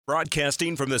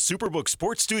Broadcasting from the Superbook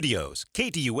Sports Studios,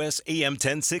 KDUS AM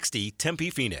 1060 Tempe,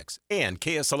 Phoenix, and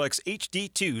KSLX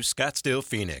HD2 Scottsdale,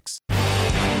 Phoenix.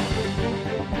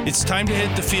 It's time to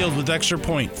hit the field with Extra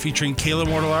Point, featuring Kayla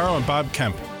Mortellaro and Bob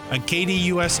Kemp on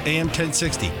KDUS AM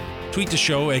 1060. Tweet the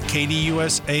show at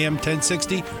KDUS AM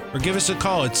 1060 or give us a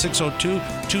call at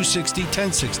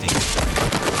 602-260-1060.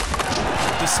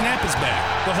 The snap is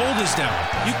back. The hold is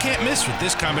down. You can't miss with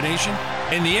this combination.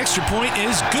 And the Extra Point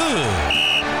is good.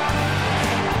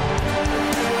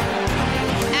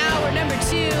 Hour number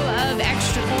 2 of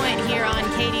Extra Point here on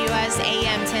KDUS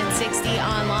AM 1060,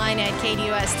 online at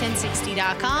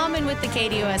KDUS1060.com, and with the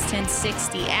KDUS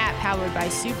 1060 app powered by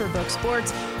Superbook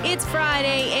Sports. It's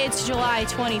Friday. It's July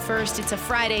 21st. It's a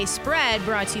Friday spread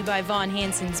brought to you by Vaughn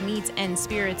Hansen's Meats and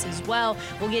Spirits as well.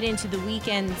 We'll get into the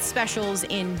weekend specials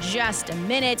in just a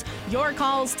minute. Your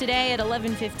calls today at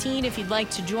 11:15 if you'd like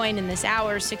to join in this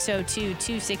hour.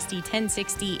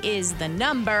 602-260-1060 is the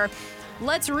number.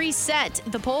 Let's reset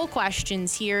the poll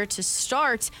questions here to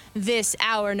start this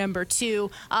hour number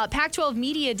 2. Pac-12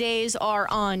 Media Days are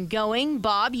ongoing.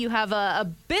 Bob, you have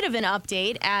a bit of an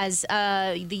update as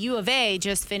the U of A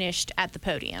just finished at the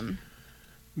podium.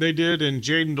 They did, and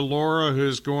Jaden DeLaura,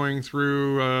 who's going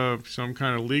through some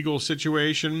kind of legal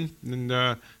situation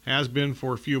and has been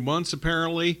for a few months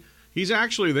apparently, he's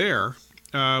actually there,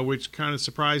 which kind of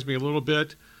surprised me a little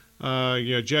bit.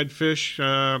 Jed Fish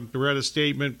read a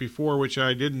statement before, which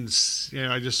I didn't.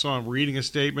 I just saw him reading a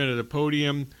statement at a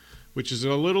podium, which is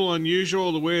a little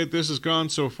unusual the way that this has gone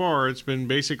so far. It's been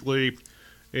basically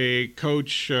a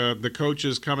coach, the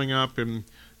coaches coming up and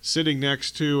sitting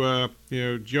next to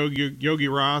Yogi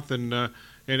Roth and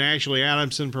Ashley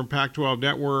Adamson from Pac-12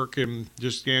 Network, and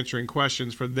just answering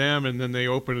questions for them, and then they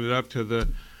open it up to the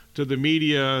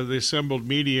media, the assembled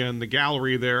media in the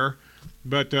gallery there.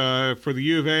 But for the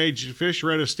U of A, Fish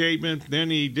read a statement,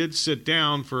 then he did sit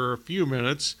down for a few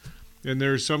minutes, and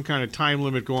there's some kind of time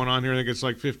limit going on here. I think it's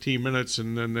like 15 minutes,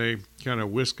 and then they kind of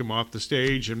whisk him off the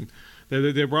stage. And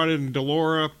they brought in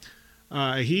DeLaura.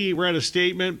 He read a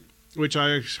statement, which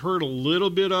I heard a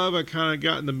little bit of. I kind of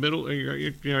got in the middle.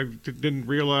 I didn't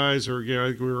realize, or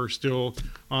we were still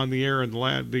on the air in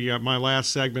my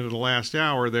last segment of the last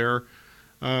hour there.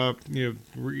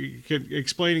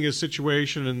 Explaining his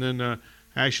situation, and then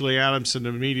Ashley Adamson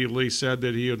immediately said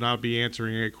that he would not be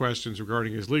answering any questions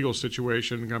regarding his legal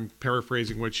situation. I'm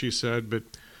paraphrasing what she said, but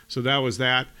so that was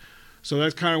that. So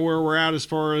that's kind of where we're at as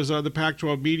far as the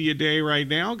Pac-12 Media Day right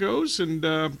now goes. And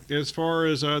as far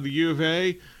as the U of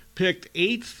A, picked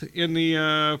 8th in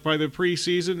the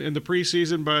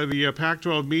preseason by the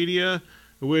Pac-12 Media,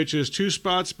 which is 2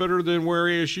 spots better than where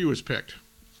ASU was picked.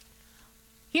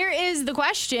 Here is the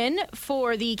question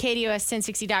for the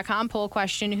KDUS1060.com poll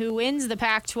question. Who wins the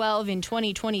Pac-12 in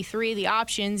 2023? The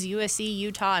options: USC,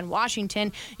 Utah, and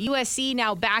Washington. USC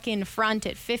now back in front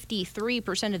at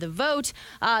 53% of the vote.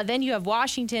 Then you have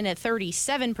Washington at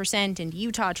 37% and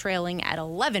Utah trailing at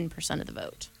 11% of the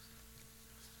vote.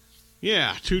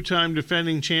 Yeah, 2-time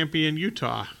defending champion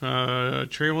Utah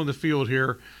trailing the field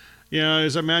here. Yeah,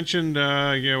 as I mentioned,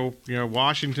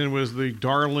 Washington was the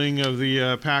darling of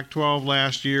the Pac-12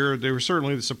 last year. They were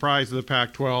certainly the surprise of the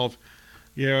Pac-12.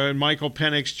 And Michael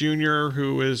Penix Jr.,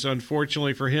 who is,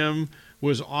 unfortunately for him,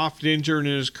 was oft injured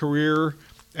in his career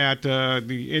at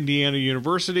the Indiana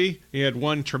University. He had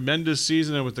one tremendous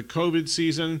season. It was the COVID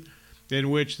season, in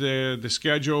which the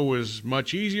schedule was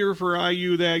much easier for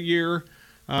IU that year.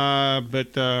 He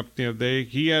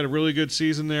had a really good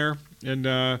season there,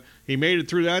 and he made it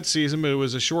through that season, but it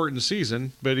was a shortened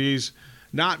season. But he's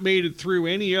not made it through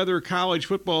any other college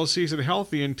football season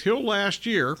healthy until last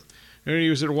year. And he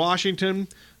was at Washington.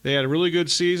 They had a really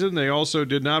good season. They also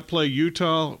did not play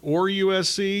Utah or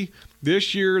USC.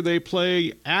 This year they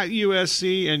play at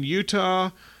USC and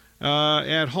Utah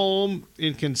at home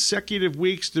in consecutive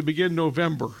weeks to begin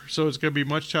November. So it's going to be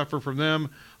much tougher for them.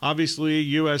 Obviously,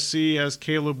 USC has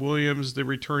Caleb Williams, the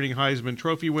returning Heisman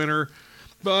Trophy winner.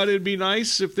 But it'd be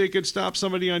nice if they could stop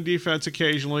somebody on defense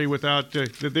occasionally without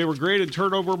they were great at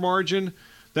turnover margin.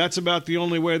 That's about the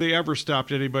only way they ever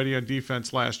stopped anybody on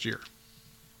defense last year.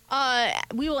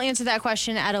 We will answer that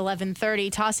question at 11:30.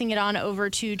 Tossing it on over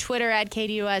to Twitter at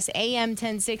KDUS AM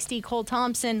 1060. Cole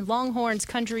Thompson, Longhorns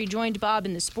Country, joined Bob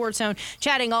in the Sports Zone,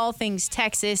 chatting all things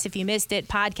Texas. If you missed it,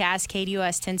 podcast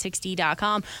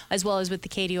KDUS1060.com, as well as with the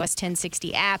KDUS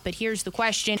 1060 app. But here's the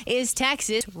question: is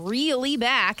Texas really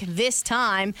back this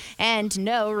time? And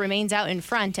no remains out in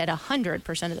front at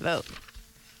 100% of the vote.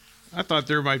 I thought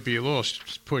there might be a little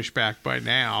pushback by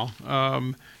now.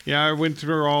 I went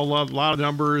through a lot of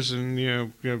numbers,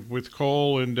 and with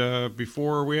Cole, and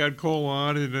before we had Cole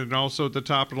on, and then also at the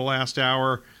top of the last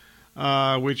hour,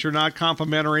 which are not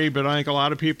complimentary, but I think a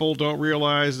lot of people don't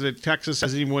realize that Texas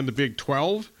hasn't even won the Big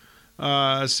 12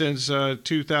 since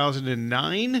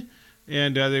 2009.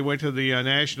 And they went to the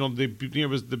national, it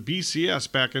was the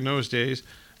BCS back in those days,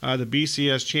 the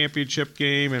BCS championship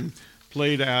game, and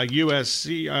played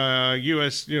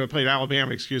played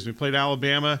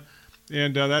Alabama,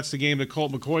 and that's the game that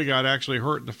Colt McCoy got actually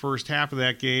hurt in the first half of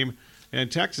that game. And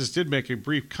Texas did make a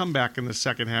brief comeback in the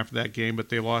second half of that game, but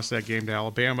they lost that game to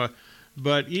Alabama.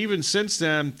 But even since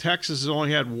then, Texas has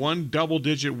only had one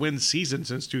double-digit win season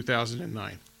since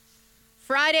 2009.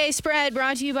 Friday spread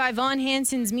brought to you by Von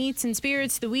Hansen's Meats and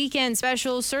Spirits. The weekend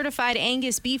special: certified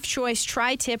Angus beef choice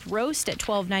tri-tip roast at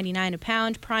 $12.99 a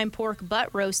pound, prime pork butt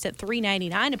roast at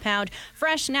 $3.99 a pound,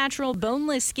 fresh natural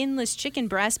boneless skinless chicken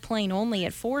breast plain only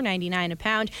at $4.99 a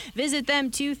pound. Visit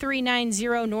them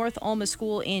 2390 North Alma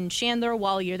School in Chandler.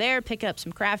 While you're there, pick up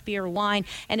some craft beer, wine,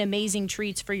 and amazing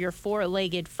treats for your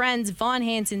four-legged friends.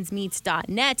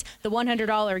 VonHansensMeats.net. The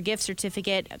 $100 gift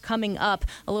certificate coming up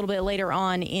a little bit later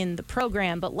on in the program.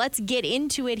 But let's get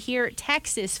into it here.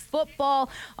 Texas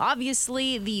football.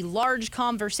 Obviously, the large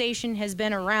conversation has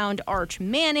been around Arch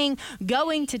Manning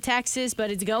going to Texas,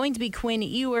 but it's going to be Quinn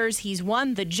Ewers. He's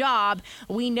won the job.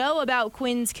 We know about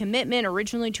Quinn's commitment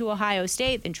originally to Ohio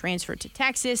State, then transferred to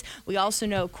Texas. We also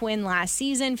know Quinn last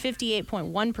season,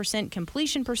 58.1%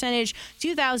 completion percentage,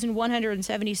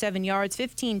 2,177 yards,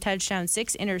 15 touchdowns,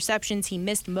 6 interceptions. He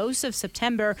missed most of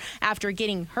September after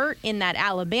getting hurt in that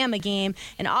Alabama game.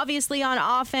 And obviously on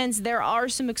offense, there are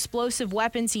some explosive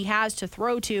weapons he has to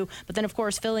throw to, but then of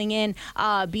course filling in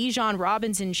Bijan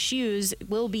Robinson's shoes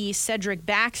will be Cedric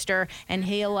Baxter, and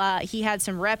he had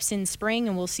some reps in spring,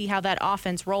 and we'll see how that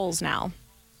offense rolls now.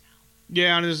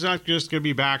 Yeah, and it's not just going to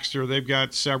be Baxter. They've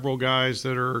got several guys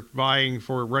that are vying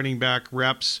for running back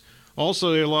reps.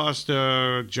 Also, they lost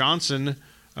Johnson,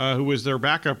 who was their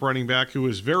backup running back, who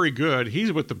was very good.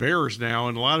 He's with the Bears now,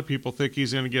 and a lot of people think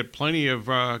he's going to get plenty of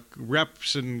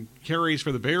reps and carries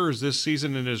for the Bears this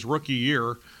season in his rookie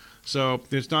year. So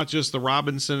it's not just the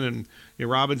Robinson, and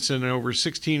Robinson over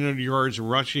 1,600 yards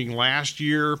rushing last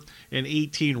year and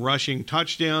 18 rushing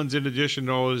touchdowns in addition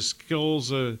to all his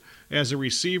skills as a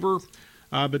receiver.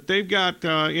 But they've got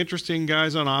interesting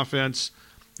guys on offense.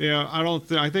 Yeah,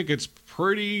 I think it's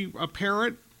pretty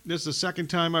apparent. This is the second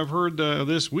time I've heard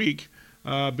this week.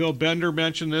 Bill Bender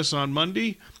mentioned this on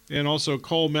Monday, and also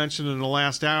Cole mentioned in the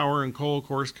last hour, and Cole, of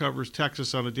course, covers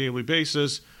Texas on a daily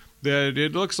basis, that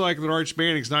it looks like that Arch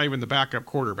Manning's not even the backup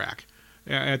quarterback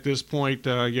at this point.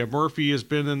 Murphy has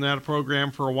been in that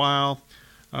program for a while,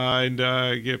 and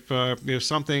if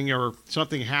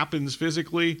something happens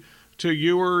physically to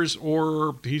Ewers,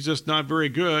 or he's just not very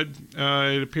good,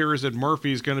 it appears that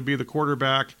Murphy's going to be the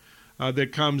quarterback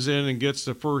that comes in and gets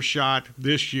the first shot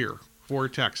this year for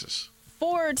Texas.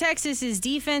 For Texas's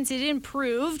defense, it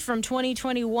improved from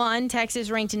 2021. Texas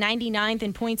ranked 99th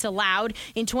in points allowed.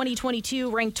 In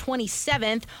 2022, ranked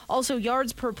 27th. Also,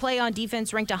 yards per play on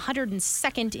defense ranked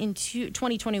 102nd in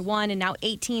 2021 and now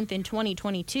 18th in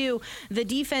 2022. The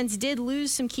defense did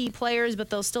lose some key players,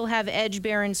 but they'll still have edge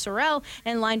Barron Sorrell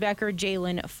and linebacker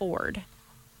Jalen Ford.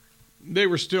 They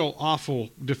were still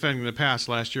awful defending the pass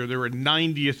last year. They were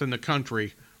 90th in the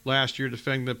country last year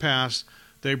defending the pass.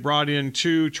 They brought in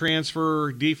 2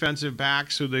 transfer defensive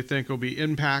backs who they think will be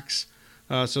impacts,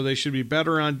 so they should be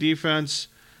better on defense.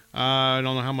 I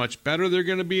don't know how much better they're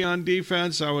going to be on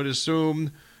defense. I would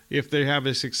assume if they have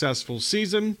a successful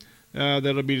season,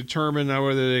 that'll be determined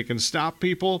whether they can stop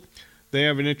people. They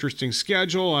have an interesting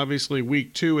schedule. Obviously,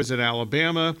 week 2 is at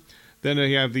Alabama. Then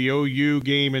they have the OU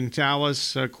game in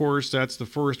Dallas. Of course, that's the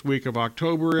first week of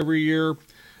October every year.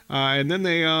 And then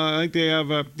I think they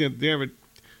have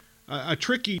a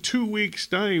tricky 2 weeks,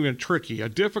 not even tricky, a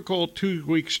difficult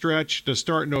 2-week stretch to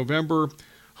start November,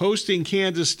 hosting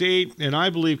Kansas State, and I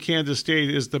believe Kansas State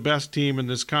is the best team in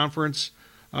this conference.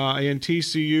 And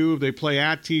TCU, they play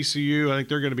at TCU. I think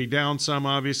they're going to be down some,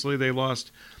 obviously. They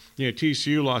lost,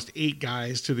 TCU lost 8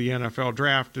 guys to the NFL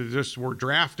draft that just were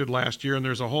drafted last year, and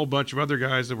there's a whole bunch of other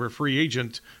guys that were free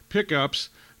agent pickups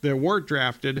that weren't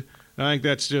drafted. I think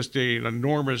that's just an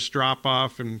enormous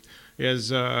drop-off, and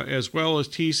as well as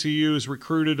TCU's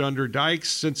recruited under Dykes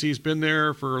since he's been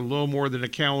there for a little more than a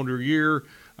calendar year.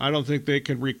 I don't think they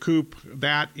can recoup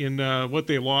that in what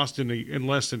they lost in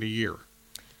less than a year.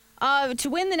 To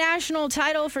win the national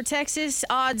title for Texas,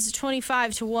 odds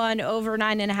 25-1, over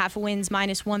 9.5 wins,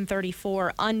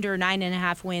 -134, under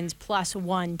 9.5 wins,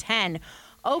 +110.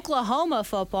 Oklahoma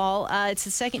football, it's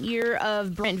the second year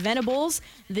of Brent Venables.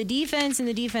 The defense and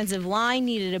the defensive line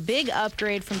needed a big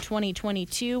upgrade from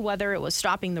 2022, whether it was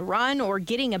stopping the run or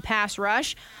getting a pass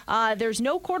rush. There's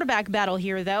no quarterback battle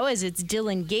here, though, as it's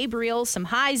Dylan Gabriel. Some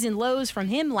highs and lows from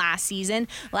him last season.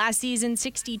 Last season,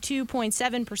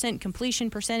 62.7%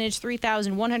 completion percentage,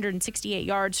 3,168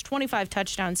 yards, 25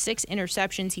 touchdowns, 6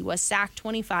 interceptions. He was sacked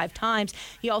 25 times.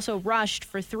 He also rushed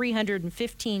for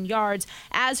 315 yards.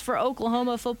 As for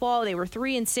Oklahoma football, they were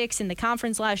 3-6 in the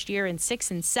conference last year and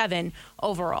 6-7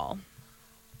 overall.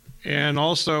 And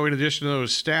also, in addition to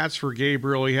those stats for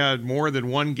Gabriel, he had more than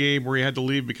one game where he had to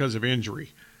leave because of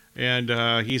injury.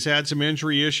 And he's had some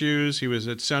injury issues. He was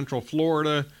at Central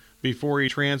Florida before he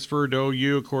transferred to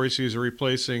OU. Of course, he's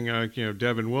replacing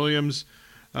Devin Williams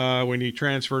when he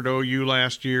transferred to OU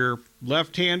last year.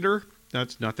 Left-hander.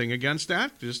 That's nothing against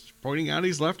that. Just pointing out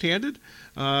he's left-handed,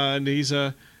 and he's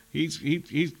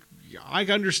I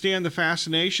understand the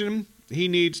fascination. He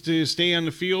needs to stay on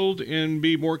the field and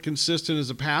be more consistent as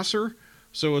a passer.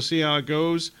 So we'll see how it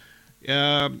goes.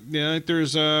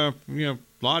 There's a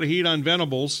lot of heat on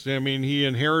Venables. I mean, he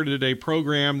inherited a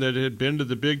program that had been to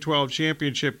the Big 12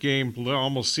 championship game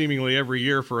almost seemingly every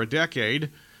year for a decade.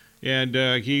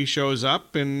 And he shows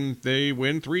up and they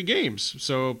win 3 games.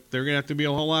 So they're going to have to be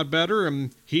a whole lot better,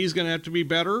 and he's going to have to be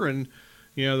better. And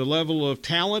the level of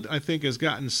talent, I think, has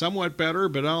gotten somewhat better,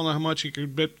 but I don't know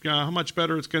how much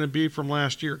better it's going to be from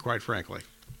last year, quite frankly.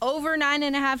 Over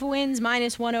 9.5 wins,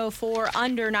 minus 104.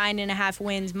 Under 9.5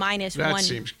 wins, minus that 1. That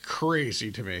seems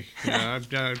crazy to me. I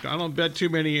don't bet too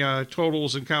many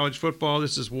totals in college football.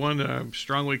 This is one I'm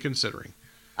strongly considering.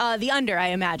 The under, I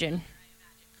imagine.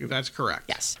 That's correct.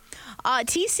 Yes.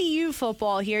 TCU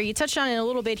football here. You touched on it a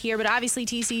little bit here, but obviously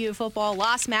TCU football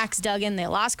lost Max Duggan. They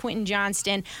lost Quentin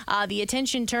Johnston. The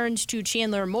attention turns to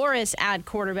Chandler Morris at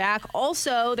quarterback.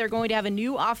 Also, they're going to have a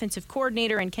new offensive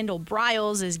coordinator in Kendall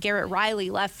Briles as Garrett Riley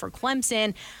left for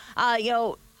Clemson.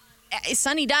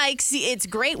 Sonny Dykes, it's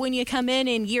great when you come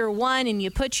in year one and you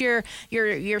put your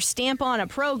stamp on a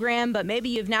program, but maybe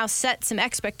you've now set some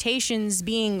expectations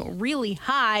being really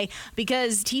high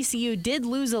because TCU did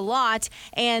lose a lot,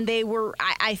 and they were,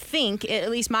 I think,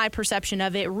 at least my perception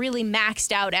of it, really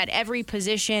maxed out at every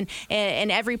position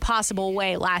in every possible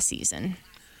way last season.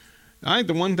 I think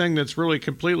the one thing that's really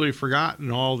completely forgotten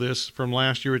all this from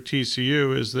last year at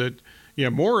TCU is that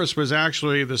Morris was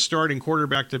actually the starting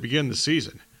quarterback to begin the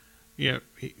season.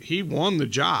 He won the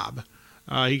job.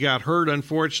 He got hurt,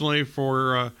 unfortunately,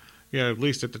 for at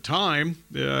least at the time.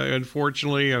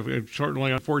 Unfortunately,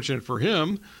 certainly unfortunate for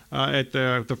him. At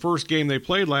the first game they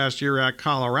played last year at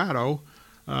Colorado,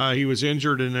 he was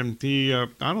injured, and he I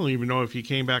don't even know if he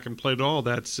came back and played at all.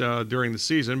 That's during the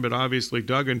season, but obviously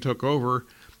Duggan took over.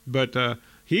 But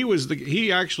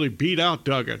he actually beat out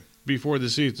Duggan before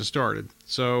the season started.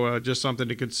 So just something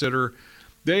to consider.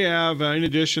 They have, in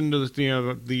addition to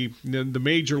the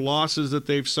major losses that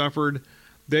they've suffered,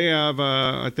 they have,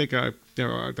 I think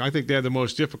they have the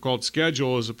most difficult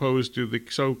schedule as opposed to the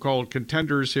so-called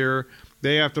contenders here.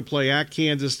 They have to play at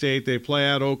Kansas State. They play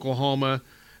at Oklahoma.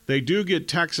 They do get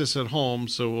Texas at home,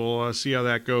 so we'll see how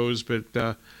that goes. But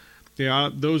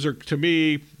those are, to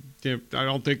me, I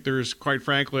don't think there's, quite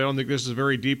frankly, I don't think this is a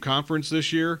very deep conference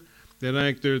this year. And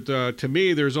I think that, to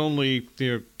me, there's only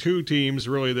 2 teams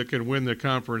really that can win the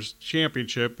conference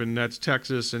championship, and that's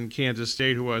Texas and Kansas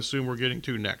State, who I assume we're getting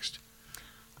to next.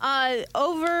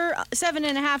 Over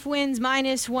 7.5 wins,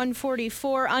 minus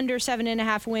 144. Under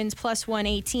 7.5 wins, plus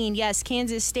 118. Yes,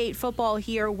 Kansas State football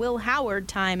here. Will Howard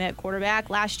time at quarterback.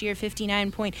 Last year,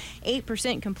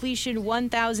 59.8% completion,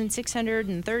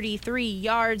 1,633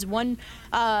 yards,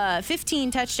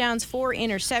 15 touchdowns, 4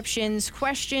 interceptions.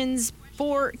 Questions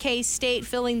for K-State,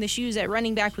 filling the shoes at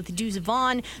running back with Deuce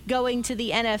Vaughn going to the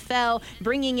NFL,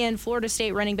 bringing in Florida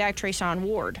State running back Treshaun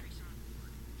Ward.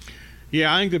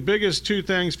 Yeah, I think the biggest 2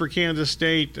 things for Kansas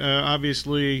State,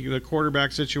 obviously the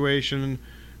quarterback situation.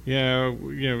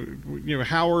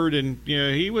 Howard, and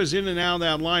he was in and out of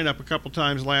that lineup a couple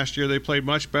times last year. They played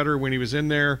much better when he was in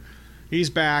there. He's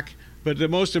back. But the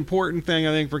most important thing,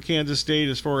 I think, for Kansas State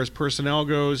as far as personnel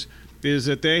goes is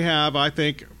that they have, I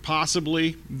think,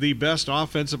 possibly the best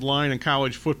offensive line in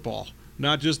college football.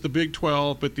 Not just the Big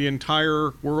 12, but the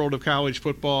entire world of college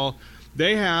football.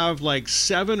 They have like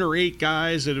 7 or 8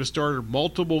 guys that have started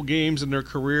multiple games in their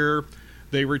career.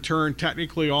 They return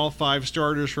technically all 5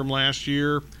 starters from last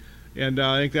year, and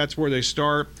I think that's where they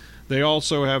start. They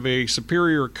also have a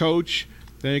superior coach.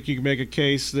 I think you can make a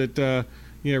case that,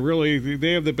 really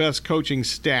they have the best coaching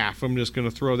staff. I'm just going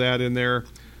to throw that in there.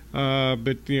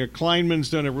 But Kleinman's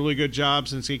done a really good job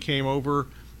since he came over.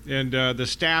 and the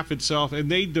staff itself,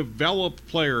 and they develop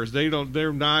players.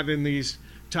 They're not in these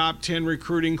top 10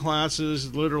 recruiting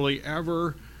classes literally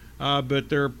ever, but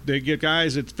they get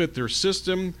guys that fit their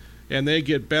system, and they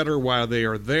get better while they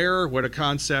are there. What a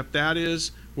concept that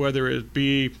is. Whether it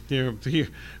be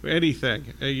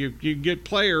anything, you get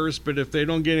players, but if they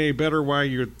don't get any better while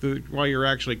you're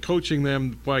actually coaching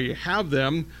them, while you have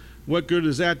them, what good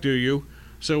does that do you?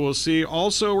 So we'll see.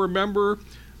 Also, remember,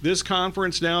 this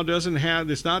conference now doesn't have.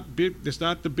 It's not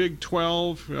the Big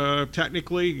 12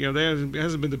 technically. It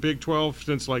hasn't been the Big 12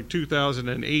 since like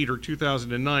 2008 or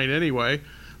 2009 anyway.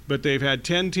 But they've had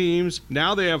 10 teams.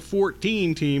 Now they have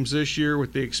 14 teams this year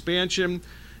with the expansion.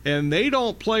 And they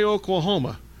don't play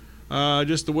Oklahoma,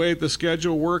 just the way the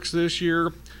schedule works this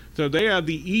year. So they have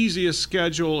the easiest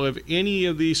schedule of any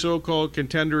of the so-called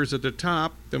contenders at the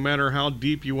top, no matter how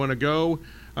deep you want to go.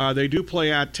 They do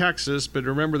play at Texas, but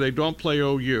remember they don't play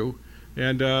OU,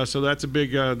 and so that's a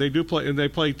big. They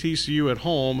play TCU at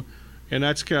home, and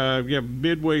that's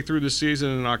midway through the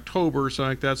season in October. So I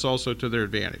think that's also to their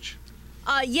advantage.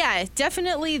 Yeah,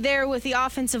 definitely there with the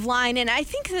offensive line, and I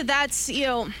think that's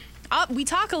we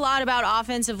talk a lot about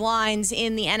offensive lines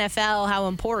in the NFL, how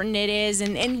important it is,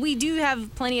 and we do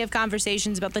have plenty of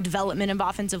conversations about the development of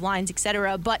offensive lines, et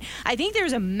cetera. But I think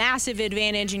there's a massive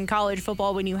advantage in college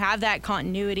football when you have that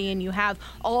continuity and you have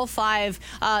all 5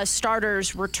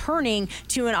 starters returning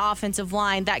to an offensive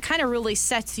line. That kind of really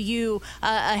sets you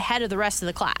ahead of the rest of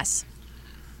the class.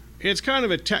 It's kind of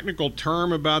a technical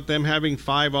term about them having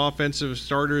 5 offensive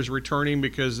starters returning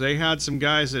because they had some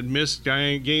guys that missed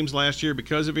games last year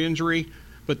because of injury.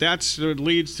 But that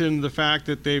leads to the fact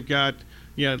that they've got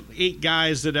 8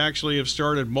 guys that actually have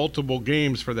started multiple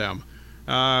games for them.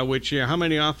 Which how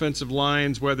many offensive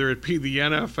lines, whether it be the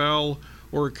NFL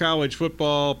or college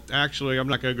football? Actually, I'm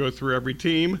not going to go through every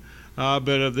team, but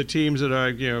of the teams that I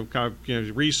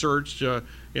researched.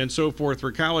 And so forth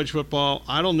for college football,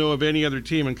 I don't know of any other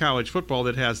team in college football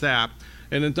that has that.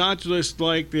 And it's not just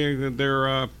like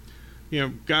they're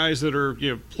guys that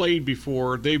are played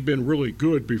before. They've been really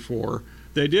good before.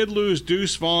 They did lose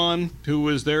Deuce Vaughn, who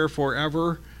was there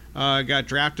forever. Got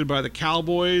drafted by the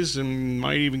Cowboys and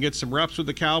might even get some reps with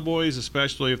the Cowboys,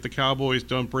 especially if the Cowboys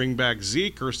don't bring back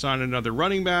Zeke or sign another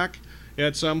running back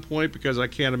at some point, because I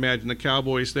can't imagine the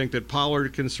Cowboys think that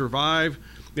Pollard can survive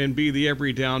and be the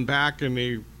every down back in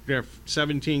the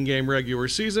 17-game regular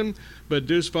season. But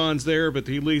Deuce Vaughn's there, but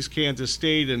he leaves Kansas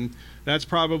State, and that's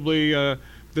probably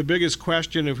the biggest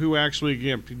question of who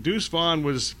actually. Deuce Vaughn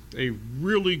was a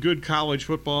really good college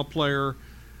football player.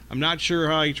 I'm not sure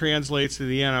how he translates to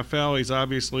the NFL. He's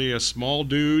obviously a small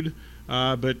dude,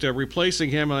 but replacing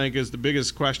him, I think, is the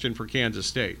biggest question for Kansas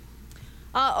State.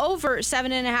 Over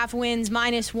 7.5 wins,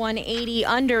 minus 180.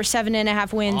 Under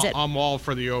 7.5 wins. I'm all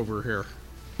for the over here.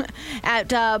 At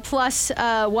plus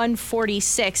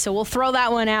 146. So we'll throw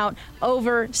that one out.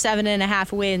 Over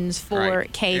 7.5 wins for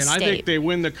K-State. And I think they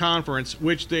win the conference,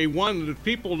 which they won.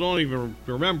 People don't even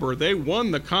remember. They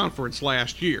won the conference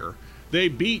last year. They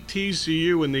beat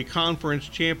TCU in the conference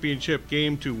championship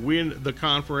game to win the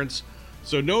conference.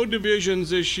 So no divisions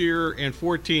this year and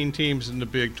 14 teams in the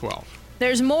Big 12.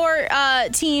 There's more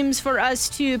teams for us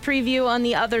to preview on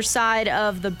the other side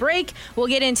of the break. We'll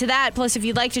get into that. Plus, if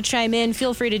you'd like to chime in,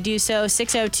 feel free to do so.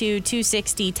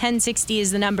 602-260-1060 is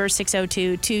the number,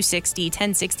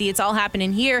 602-260-1060. It's all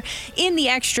happening here in the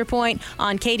Extra Point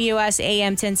on KDUS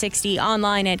AM 1060,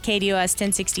 online at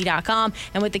KDUS1060.com,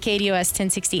 and with the KDUS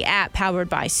 1060 app powered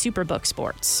by Superbook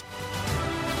Sports.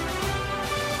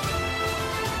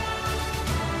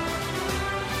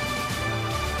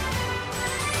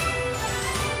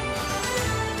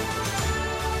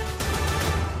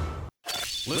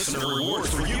 Listener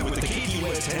rewards for you with the KDUS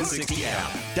 1060 app.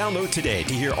 Download today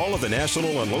to hear all of the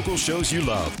national and local shows you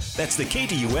love. That's the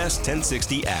KDUS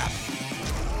 1060 app.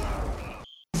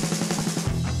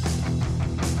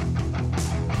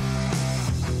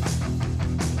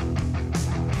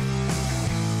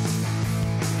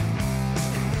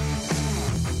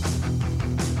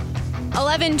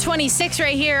 .26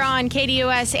 right here on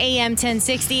KDUS AM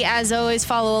 1060. As always,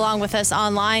 follow along with us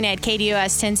online at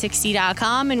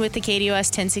KDUS1060.com and with the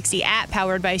KDUS 1060 app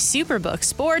powered by Superbook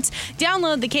Sports.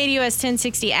 Download the KDUS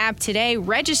 1060 app today.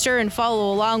 Register and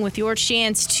follow along with your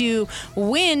chance to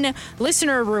win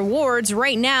listener rewards.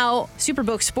 Right now,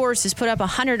 Superbook Sports has put up a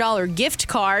 $100 gift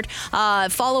card.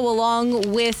 Follow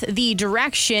along with the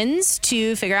directions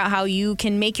to figure out how you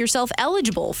can make yourself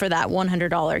eligible for that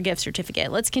 $100 gift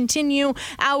certificate. Let's continue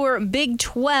our Big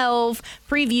 12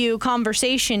 preview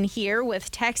conversation here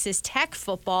with Texas Tech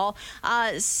football.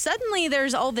 Suddenly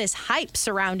there's all this hype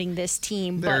surrounding this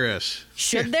team. There is.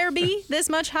 Should there be this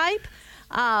much hype?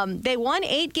 They won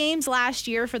 8 games last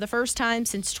year for the first time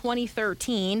since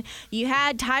 2013. You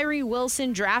had Tyree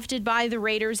Wilson drafted by the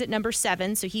Raiders at number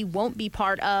 7, so he won't be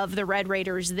part of the Red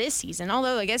Raiders this season,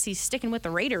 although I guess he's sticking with the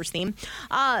Raiders theme.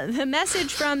 The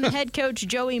message from the head coach,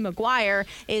 Joey Maguire,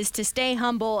 is to stay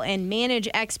humble and manage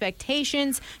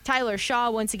expectations. Tyler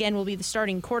Shaw, once again, will be the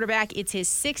starting quarterback. It's his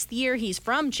 6th year. He's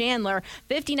from Chandler.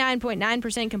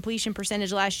 59.9% completion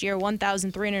percentage last year,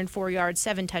 1,304 yards,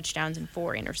 7 touchdowns, and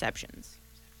 4 interceptions.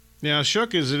 Yeah,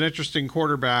 Shook is an interesting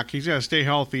quarterback. He's got to stay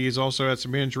healthy. He's also had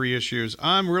some injury issues.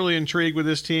 I'm really intrigued with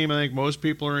this team. I think most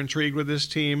people are intrigued with this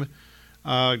team.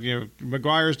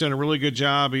 McGuire's done a really good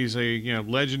job. He's a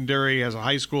legendary, has a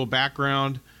high school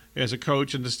background as a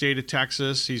coach in the state of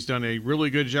Texas. He's done a really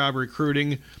good job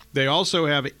recruiting. They also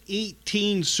have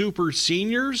 18 super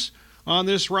seniors on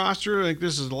this roster. I think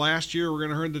this is the last year we're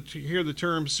going to hear the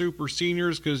term super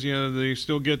seniors because they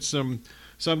still get some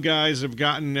guys have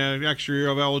gotten an extra year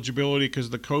of eligibility because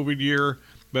of the COVID year.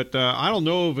 But I don't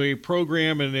know of a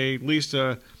program in at least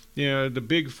the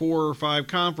big 4 or 5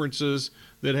 conferences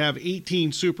that have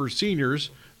 18 super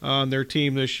seniors on their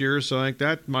team this year. So I think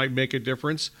that might make a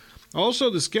difference. Also,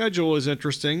 the schedule is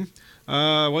interesting.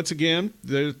 Once again,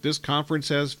 this conference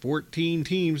has 14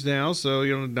 teams now, so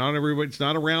not everybody. It's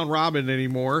not a round robin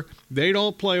anymore. They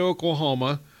don't play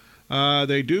Oklahoma.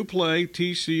 They do play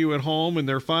TCU at home, and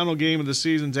their final game of the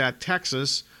season's at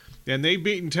Texas, and they've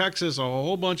beaten Texas a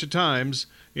whole bunch of times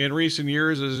in recent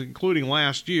years, including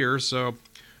last year. So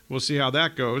we'll see how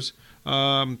that goes.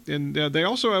 And they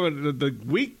also have the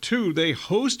week 2. They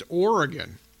host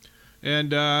Oregon.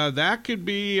 And that could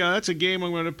be that's a game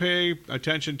I'm going to pay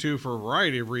attention to for a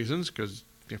variety of reasons because,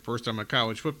 first, I'm a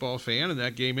college football fan, and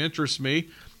that game interests me.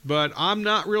 But I'm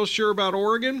not real sure about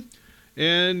Oregon.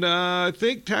 And I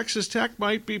think Texas Tech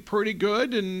might be pretty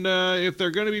good. And if they're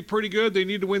going to be pretty good, they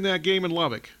need to win that game in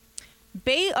Lubbock.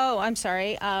 I'm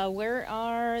sorry. Where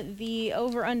are the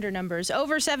over-under numbers?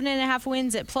 Over 7.5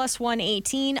 wins at plus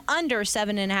 118. Under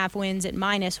 7.5 wins at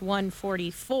minus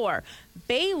 144.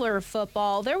 Baylor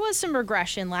football. There was some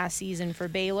regression last season for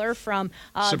Baylor from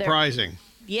surprising.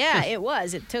 Yeah, it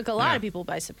was. It took a lot of people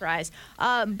by surprise.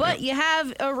 But you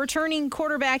have a returning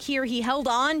quarterback here. He held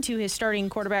on to his starting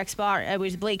quarterback spot. It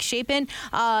was Blake Shapen.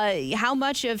 How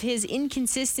much of his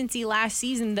inconsistency last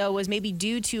season, though, was maybe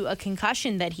due to a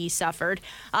concussion that he suffered.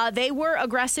 They were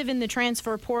aggressive in the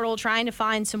transfer portal, trying to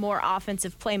find some more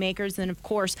offensive playmakers. And, of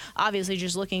course, obviously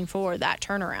just looking for that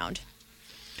turnaround.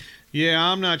 Yeah,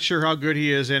 I'm not sure how good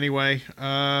he is anyway.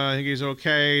 I think he's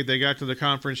okay. They got to the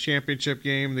conference championship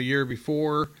game the year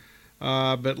before,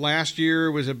 but last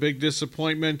year was a big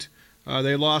disappointment.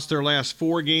 They lost their last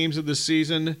 4 games of the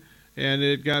season, and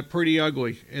it got pretty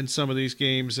ugly in some of these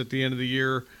games at the end of the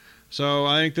year. So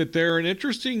I think that they're an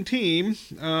interesting team.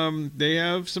 They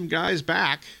have some guys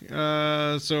back,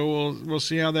 so we'll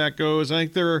see how that goes. I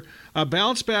think they're a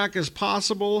bounce back is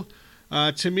possible.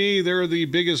 To me, they're the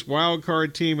biggest wild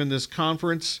card team in this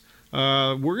conference.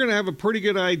 We're going to have a pretty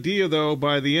good idea, though,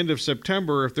 by the end of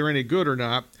September if they're any good or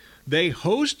not. They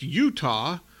host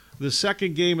Utah the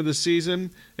second game of the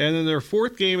season, and then their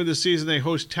 4th game of the season, they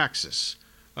host Texas.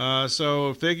 So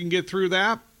if they can get through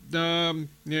that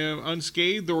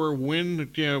unscathed or win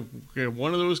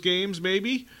one of those games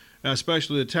maybe,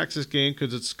 especially the Texas game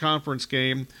because it's a conference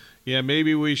game,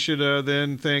 maybe we should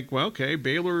then think, well, okay,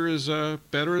 Baylor is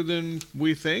better than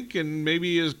we think and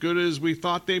maybe as good as we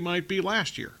thought they might be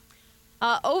last year.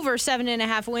 Over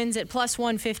 7.5 wins at plus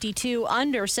 152,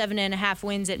 under 7.5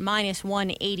 wins at minus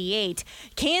 188.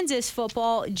 Kansas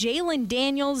football, Jalen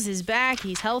Daniels is back.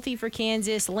 He's healthy for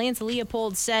Kansas. Lance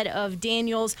Leopold said of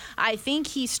Daniels, I think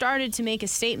he started to make a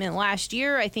statement last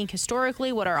year. I think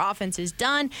historically what our offense has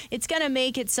done, it's going to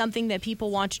make it something that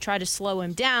people want to try to slow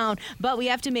him down, but we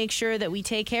have to make sure that we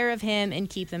take care of him and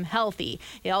keep him healthy.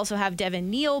 They also have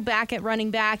Devin Neal back at running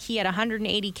back. He had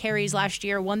 180 carries last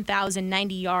year,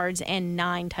 1,090 yards, and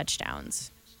 9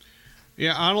 touchdowns.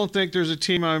 Yeah, I don't think there's a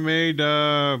team I made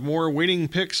more winning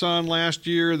picks on last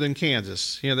year than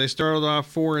Kansas. They started off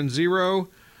 4-0.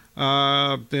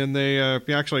 Then they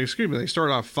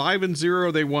started off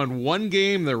 5-0. They won 1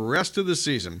 game the rest of the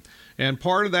season. And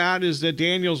part of that is that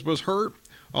Daniels was hurt.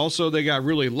 Also, they got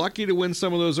really lucky to win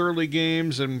some of those early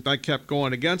games, and I kept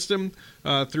going against them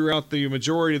throughout the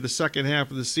majority of the second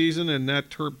half of the season, and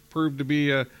that proved to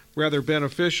be rather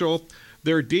beneficial.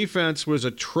 Their defense was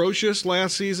atrocious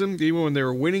last season, even when they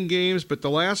were winning games. But the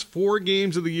last 4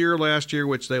 games of the year last year,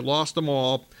 which they lost them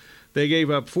all, they gave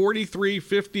up 43,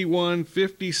 51,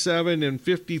 57, and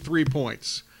 53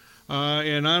 points.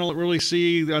 And I don't really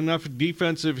see enough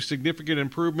defensive significant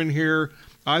improvement here.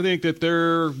 I think that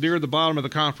they're near the bottom of the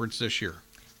conference this year.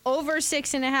 Over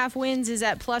 6.5 wins is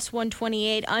at plus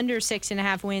 128. Under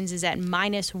 6.5 wins is at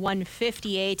minus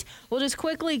 158. We'll just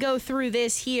quickly go through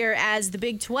this here as the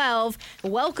Big 12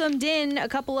 welcomed in a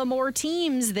couple of more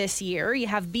teams this year. You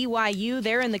have BYU.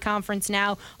 They're in the conference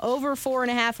now. Over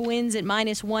 4.5 wins at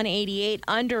minus 188.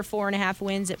 Under 4.5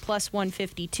 wins at plus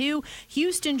 152.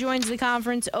 Houston joins the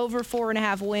conference. Over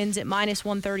 4.5 wins at minus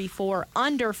 134.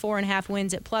 Under 4.5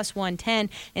 wins at plus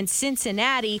 110. And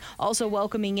Cincinnati also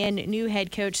welcoming in new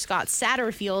head coach Scott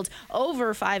Satterfield.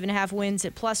 Over 5.5 wins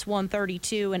at plus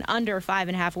 132 and under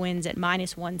 5.5 wins at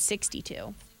minus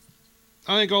 162.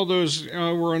 I think all those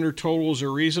over-under totals are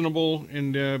reasonable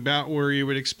and about where you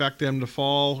would expect them to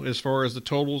fall as far as the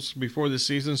totals before the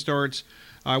season starts.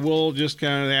 I will just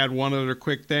kind of add one other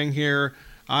quick thing here.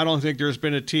 I don't think there's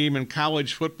been a team in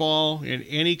college football in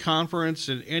any conference,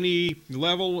 in any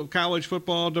level of college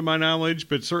football to my knowledge,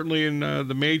 but certainly in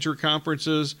the major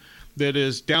conferences, that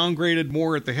is downgraded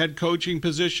more at the head coaching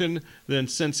position than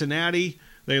Cincinnati.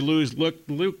 They lose Luke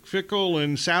Fickell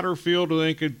and Satterfield.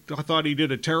 I thought he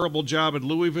did a terrible job at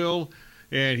Louisville,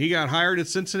 and he got hired at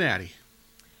Cincinnati.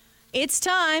 It's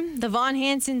time. The Von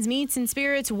Hansen's Meats and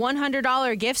Spirits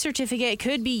 $100 gift certificate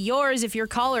could be yours if you're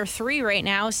caller 3 right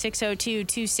now,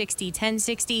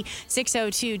 602-260-1060,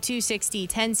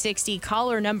 602-260-1060.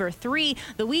 Caller number 3.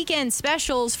 The weekend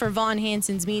specials for Von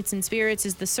Hansen's Meats and Spirits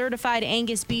is the certified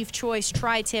Angus beef choice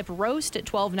tri-tip roast at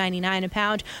 $12.99 a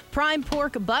pound, prime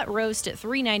pork butt roast at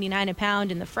 $3.99 a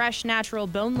pound, and the fresh, natural,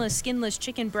 boneless, skinless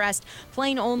chicken breast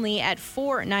plain only at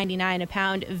 $4.99 a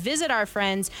pound. Visit our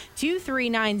friends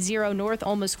 2390 North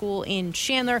Alma School in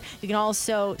Chandler. You can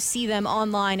also see them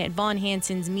online at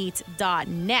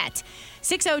vonhansensmeats.net.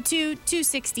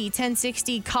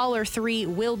 602-260-1060. Caller 3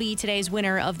 will be today's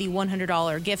winner of the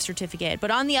 $100 gift certificate. But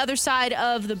on the other side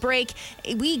of the break,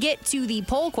 we get to the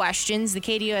poll questions, the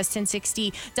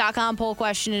KDUS1060.com poll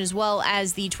question, as well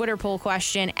as the Twitter poll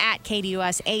question at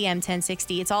KDUS AM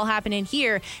 1060. It's all happening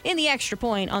here in the Extra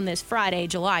Point on this Friday,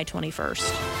 July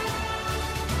 21st.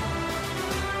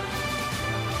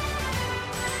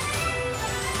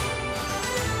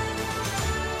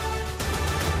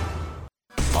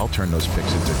 I'll turn those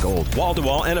picks into gold.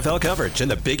 Wall-to-wall NFL coverage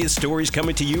and the biggest stories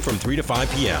coming to you from 3 to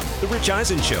 5 p.m. The Rich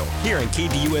Eisen Show here on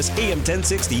KDUS AM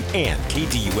 1060 and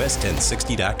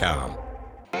KDUS1060.com.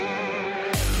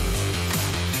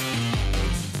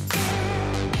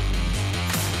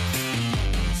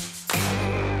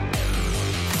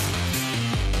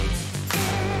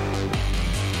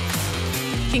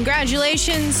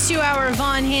 Congratulations to our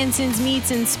Von Hansen's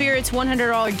Meats and Spirits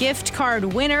 $100 gift card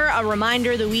winner. A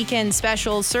reminder, the weekend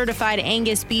special certified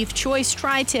Angus beef choice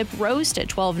tri-tip roast at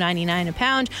 $12.99 a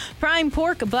pound, prime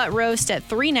pork butt roast at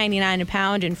 $3.99 a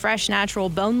pound, and fresh, natural,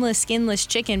 boneless, skinless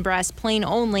chicken breast plain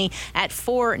only at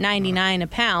 $4.99 a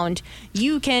pound.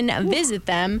 You can visit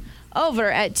them over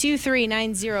at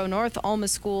 2390 North Alma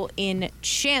School in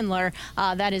Chandler.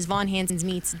 That is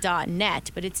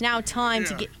vonhansensmeats.net. But it's now time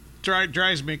to get...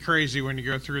 Drives me crazy when you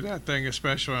go through that thing,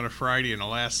 especially on a Friday in the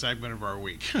last segment of our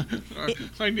week.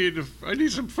 I need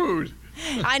some food.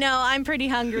 I know, I'm pretty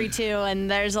hungry too, and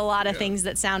there's a lot of things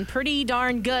that sound pretty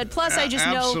darn good. Plus, I just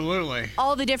know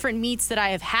all the different meats that I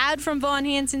have had from Von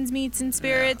Hansen's Meats and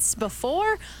Spirits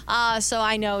before, so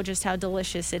I know just how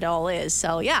delicious it all is.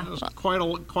 So yeah, quite a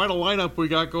lineup we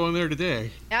got going there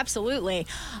today. Absolutely,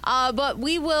 but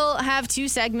we will have 2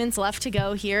 segments left to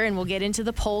go here, and we'll get into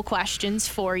the poll questions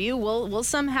for you. We'll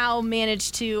somehow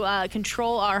manage to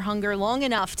control our hunger long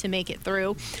enough to make it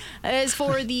through. As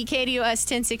for the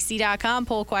KDUS1060.com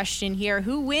poll question here,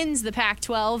 who wins the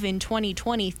Pac-12 in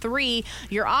 2023?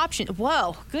 Your option,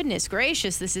 whoa, goodness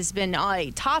gracious, this has been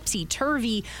a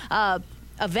topsy-turvy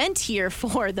event here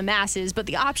for the masses, but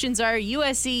the options are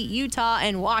USC, Utah,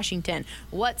 and Washington.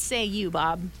 What say you,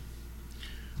 Bob?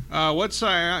 What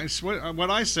I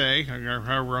say, or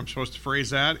however I'm supposed to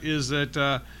phrase that, is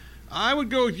that I would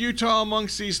go with Utah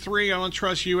amongst these 3. I don't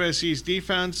trust USC's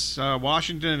defense.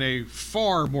 Washington, a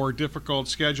far more difficult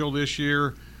schedule this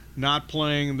year, not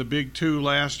playing the big 2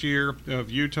 last year of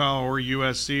Utah or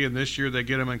USC, and this year they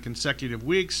get them in consecutive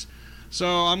weeks. So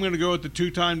I'm going to go with the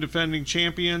 2-time defending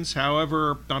champions.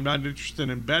 However, I'm not interested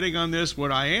in betting on this.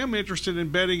 What I am interested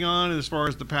in betting on as far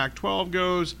as the Pac-12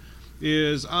 goes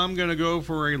is I'm going to go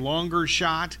for a longer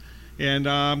shot, and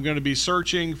I'm going to be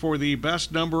searching for the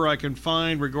best number I can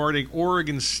find regarding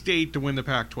Oregon State to win the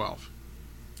Pac-12.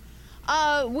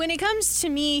 When it comes to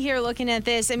me here looking at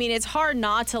this, I mean, it's hard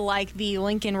not to like the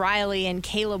Lincoln Riley and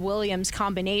Caleb Williams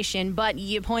combination, but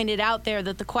you pointed out there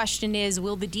that the question is,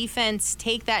 will the defense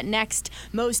take that next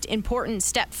most important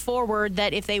step forward,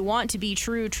 that if they want to be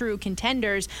true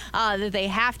contenders, that they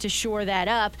have to shore that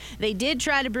up. They did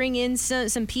try to bring in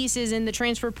some pieces in the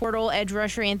transfer portal. Edge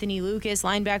rusher Anthony Lucas,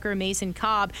 linebacker Mason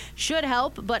Cobb should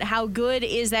help, but how good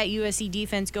is that USC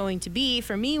defense going to be?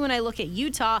 For me, when I look at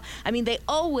Utah, I mean, they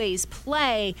always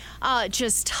play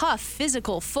just tough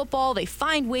physical football. They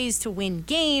find ways to win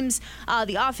games.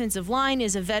 The offensive line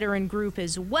is a veteran group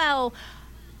as well.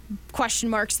 Question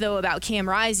marks, though, about Cam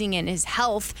Rising and his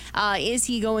health. Is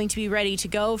he going to be ready to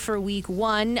go for week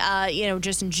one?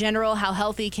 Just in general, how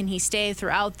healthy can he stay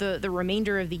throughout the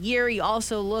remainder of the year? You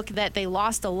also look that they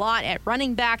lost a lot at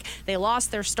running back. They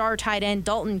lost their star tight end,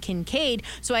 Dalton Kincaid.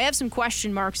 So I have some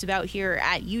question marks about here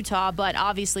at Utah, but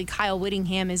obviously Kyle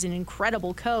Whittingham is an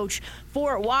incredible coach.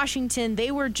 For Washington,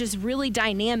 they were just really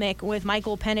dynamic with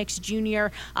Michael Penix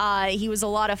Jr. He was a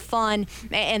lot of fun,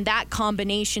 and that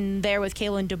combination there with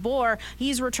Kalen DeBoer,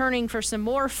 he's returning for some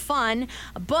more fun,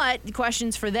 but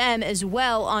questions for them as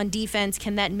well on defense.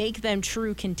 Can that make them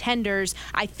true contenders?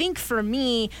 I think for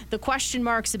me, the question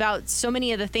marks about so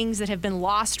many of the things that have been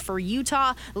lost for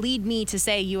Utah lead me to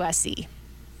say USC.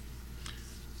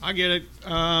 I get it.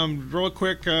 Real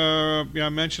quick, I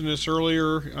mentioned this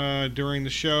earlier during the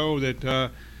show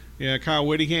that Kyle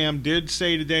Whittingham did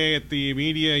say today at the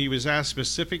media, he was asked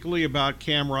specifically about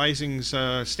Cam Rising's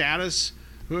status.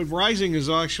 Rising is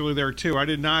actually there too. I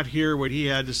did not hear what he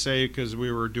had to say because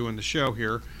we were doing the show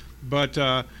here. But,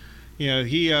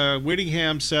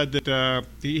 Whittingham said that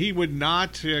he would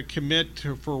not commit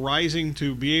for Rising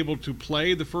to be able to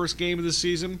play the first game of the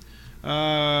season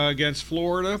against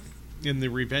Florida in the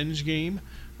revenge game,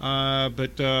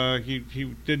 but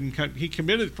he didn't. He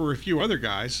committed for a few other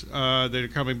guys that are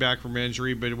coming back from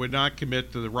injury, but would not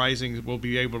commit to the Rising will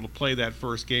be able to play that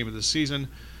first game of the season.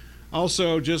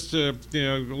 Also, just a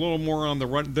little more on the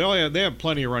run. They have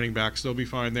plenty of running backs; they'll be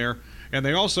fine there. And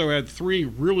they also had 3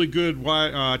 really good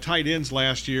tight ends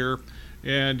last year,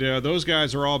 and those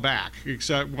guys are all back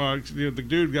except the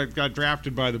dude got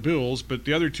drafted by the Bills, but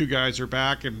the other 2 guys are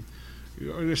back. And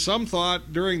some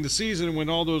thought during the season when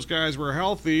all those guys were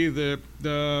healthy that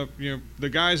the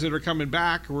guys that are coming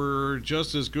back were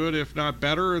just as good, if not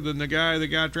better, than the guy that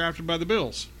got drafted by the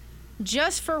Bills.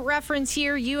 Just for reference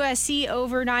here, USC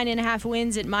over 9.5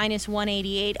 wins at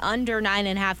 -188, under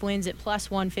 9.5 wins at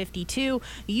 +152.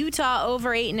 Utah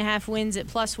over 8.5 wins at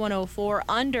 +104,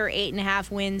 under 8.5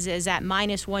 wins is at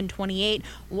 -128.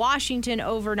 Washington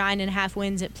over 9.5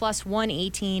 wins at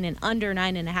 +118 and under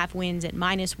 9.5 wins at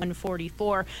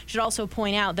 -144. Should also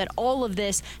point out that all of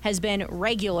this has been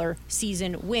regular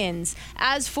season wins.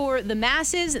 As for the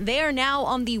masses, they are now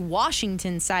on the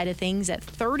Washington side of things at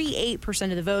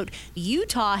 38% of the vote.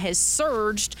 Utah has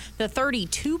surged to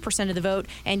 32% of the vote,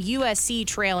 and USC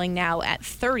trailing now at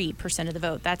 30% of the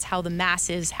vote. That's how the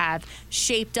masses have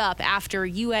shaped up after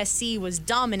USC was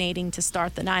dominating to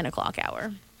start the 9 o'clock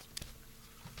hour.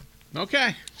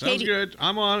 Okay, sounds good.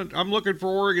 I'm on it. I'm looking for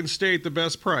Oregon State, the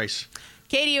best price.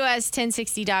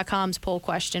 KDUS1060.com's poll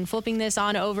question. Flipping this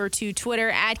on over to Twitter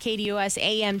at KDUS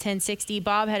AM 1060.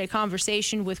 Bob had a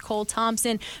conversation with Cole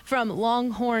Thompson from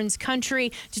Longhorns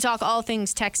Country to talk all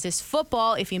things Texas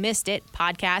football. If you missed it,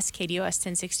 podcast,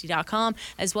 KDUS1060.com,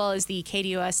 as well as the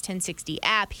KDUS 1060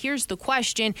 app. Here's the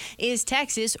question. Is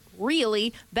Texas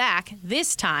really back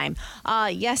this time?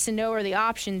 Yes and no are the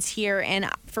options here. And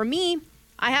for me,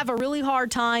 I have a really hard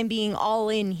time being all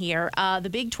in here. The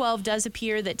Big 12 does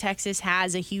appear that Texas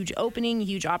has a huge opening,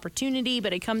 huge opportunity,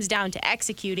 but it comes down to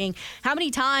executing. How many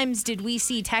times did we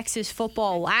see Texas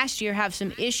football last year have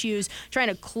some issues trying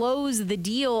to close the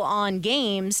deal on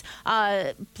games?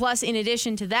 Plus, in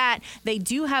addition to that, they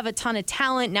do have a ton of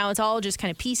talent. Now it's all just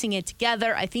kind of piecing it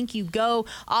together. I think you go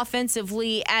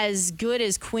offensively as good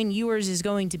as Quinn Ewers is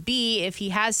going to be. If he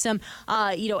has some,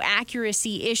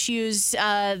 accuracy issues,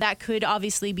 that could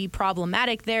obviously be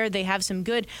problematic there. They have some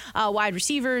good wide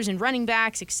receivers and running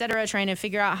backs, etc., trying to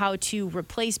figure out how to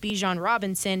replace Bijan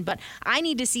Robinson. But I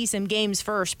need to see some games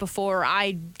first before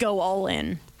I go all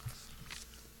in.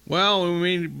 Well, I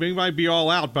mean, we might be all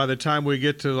out by the time we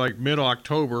get to like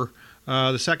mid-October.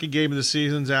 The second game of the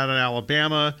season's out at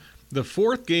Alabama. The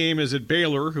fourth game is at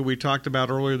Baylor, who we talked about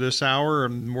earlier this hour,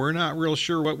 and we're not real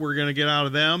sure what we're going to get out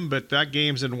of them, but that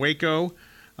game's in Waco.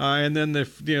 And then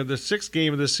the sixth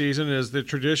game of the season is the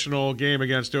traditional game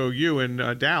against OU in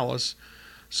Dallas.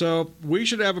 So we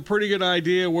should have a pretty good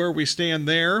idea where we stand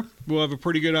there. We'll have a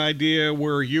pretty good idea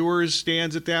where Ewers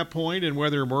stands at that point and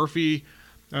whether Murphy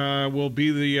will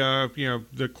be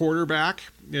the quarterback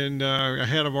and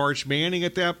ahead of Arch Manning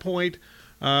at that point.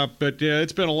 But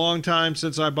it's been a long time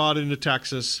since I bought into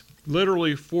Texas.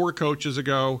 Literally 4 coaches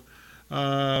ago,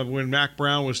 when Mac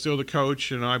Brown was still the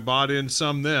coach, and I bought in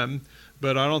some then.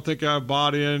 But I don't think I've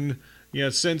bought in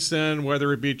since then,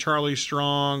 whether it be Charlie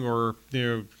Strong or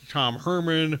Tom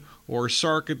Herman or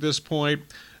Sark at this point.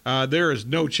 There is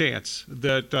no chance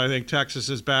that I think Texas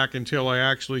is back until I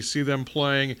actually see them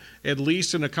playing at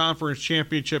least in a conference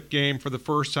championship game for the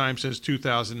first time since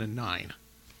 2009.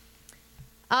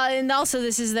 And also,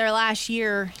 this is their last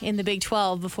year in the Big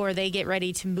 12 before they get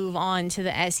ready to move on to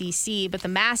the SEC. But the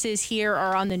masses here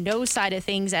are on the no side of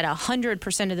things at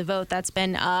 100% of the vote. That's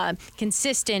been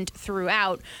consistent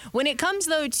throughout. When it comes,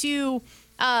 though, to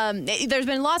there's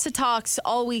been lots of talks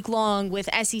all week long with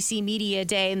SEC Media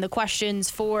Day and the questions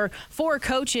for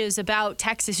coaches about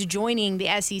Texas joining the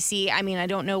SEC. I mean, I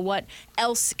don't know what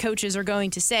else coaches are going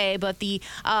to say, but the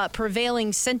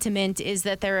prevailing sentiment is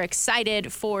that they're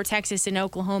excited for Texas and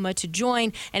Oklahoma to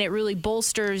join, and it really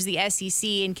bolsters the SEC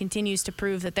and continues to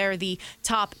prove that they're the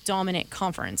top dominant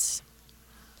conference.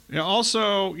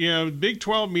 Also, Big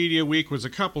 12 Media Week was a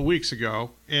couple weeks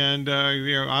ago, and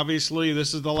obviously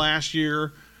this is the last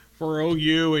year for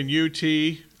OU and UT,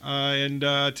 and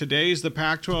today's the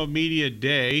Pac-12 Media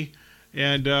Day,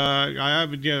 and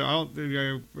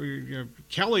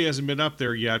Kelly hasn't been up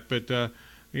there yet, but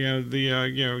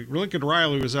Lincoln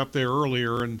Riley was up there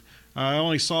earlier, and I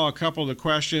only saw a couple of the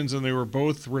questions, and they were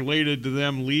both related to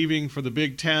them leaving for the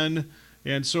Big Ten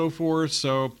and so forth.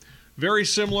 So. Very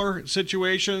similar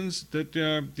situations that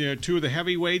 2 of the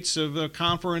heavyweights of the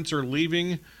conference are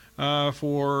leaving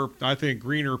for, I think,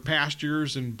 greener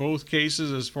pastures in both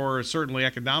cases as far as certainly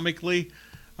economically.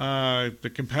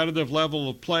 The competitive level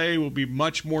of play will be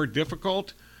much more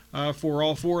difficult for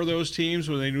all 4 of those teams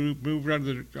when they move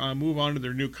on to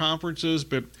their new conferences.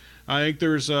 But I think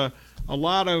there's a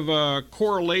lot of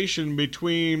correlation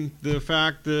between the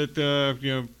fact that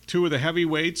 2 of the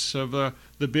heavyweights of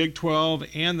the Big 12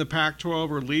 and the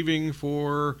Pac-12 are leaving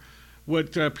for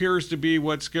what appears to be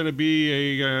what's going to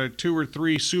be a 2 or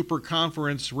 3 super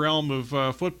conference realm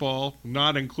of football,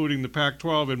 not including the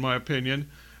Pac-12 in my opinion.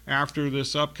 After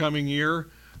this upcoming year,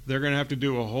 they're going to have to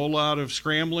do a whole lot of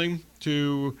scrambling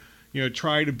to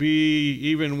try to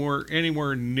be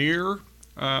anywhere near.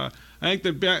 I think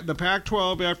the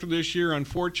Pac-12 after this year,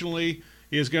 unfortunately,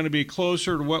 is going to be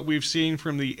closer to what we've seen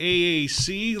from the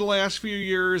AAC the last few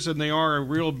years than they are a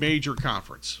real major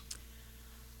conference.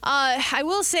 I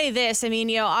will say this. I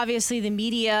mean, obviously the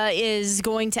media is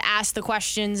going to ask the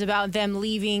questions about them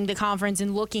leaving the conference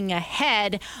and looking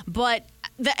ahead, but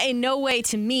in no way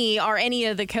to me are any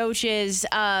of the coaches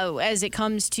as it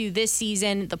comes to this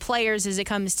season, the players as it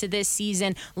comes to this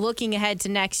season, looking ahead to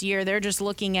next year. They're just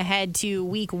looking ahead to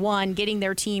week 1, getting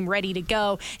their team ready to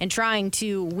go and trying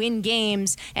to win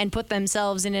games and put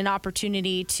themselves in an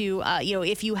opportunity to,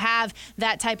 if you have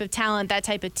that type of talent, that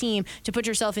type of team, to put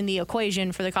yourself in the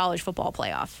equation for the college football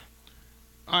playoff.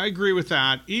 I agree with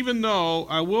that, even though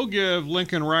I will give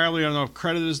Lincoln Riley, I don't know if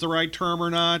credit is the right term or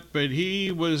not, but he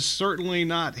was certainly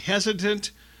not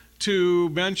hesitant to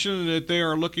mention that they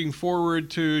are looking forward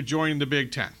to joining the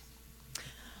Big Ten.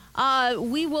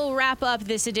 We will wrap up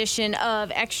this edition of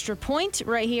Extra Point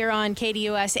right here on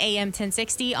KDUS AM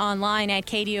 1060, online at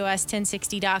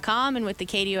KDUS1060.com, and with the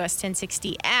KDUS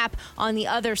 1060 app on the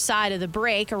other side of the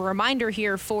break. A reminder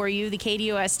here for you, the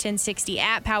KDUS 1060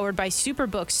 app powered by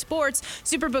Superbook Sports.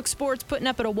 Superbook Sports putting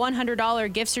up at a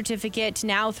 $100 gift certificate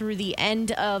now through the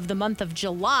end of the month of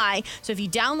July. So if you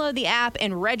download the app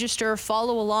and register,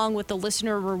 follow along with the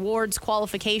listener rewards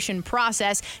qualification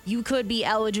process, you could be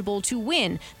eligible to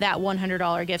win that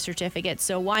 $100 gift certificate.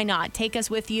 So why not? Take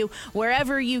us with you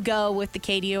wherever you go with the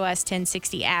KDUS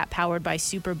 1060 app powered by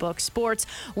Superbook Sports.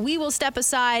 We will step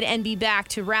aside and be back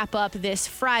to wrap up this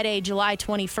Friday, July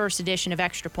 21st edition of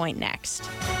Extra Point next.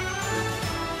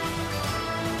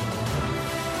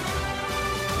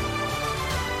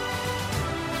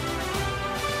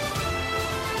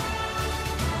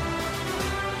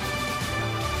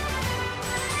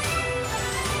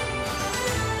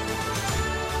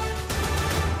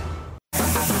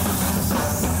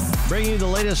 Bringing you the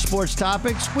latest sports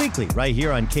topics weekly right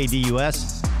here on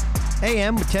KDUS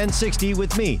AM 1060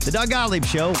 with me, the Doug Gottlieb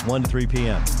Show, 1 to 3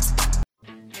 p.m.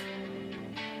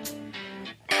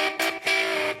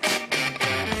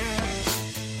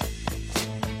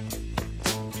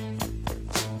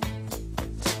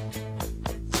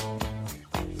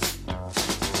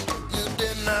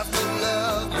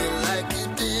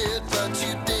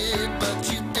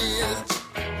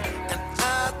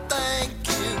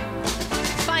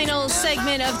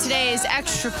 segment of today's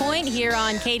Extra Point here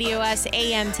on KDUS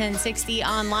AM 1060,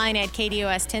 online at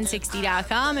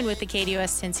KDUS1060.com, and with the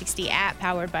KDUS 1060 app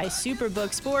powered by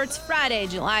Superbook Sports. Friday,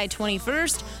 July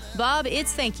 21st. Bob,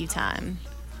 it's thank you time.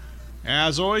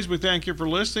 As always, we thank you for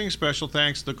listening. Special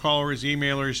thanks to the callers,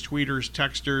 emailers, tweeters,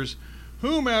 texters,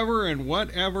 whomever and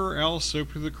whatever else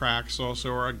slipped through the cracks.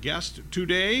 Also, our guest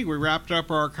today, we wrapped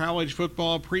up our college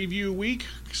football preview week.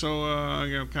 So,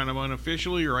 kind of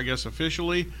unofficially, or I guess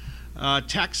officially,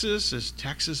 Texas. Is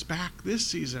Texas back this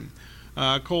season?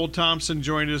 Cole Thompson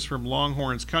joined us from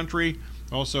Longhorns Country.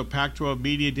 Also, Pac-12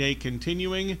 Media Day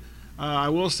continuing. I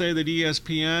will say that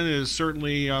ESPN has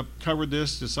certainly covered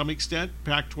this to some extent.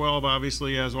 Pac-12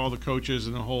 obviously has all the coaches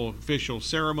and the whole official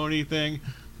ceremony thing.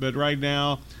 But right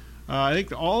now, I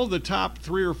think all the top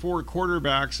 3 or 4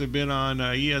 quarterbacks have been on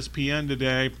ESPN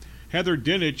today. Heather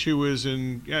Dinich, who was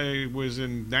in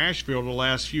Nashville the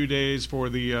last few days for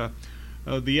the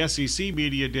SEC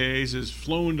Media Days, has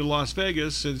flown to Las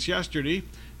Vegas since yesterday,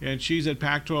 and she's at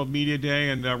Pac-12 Media Day.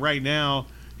 And right now,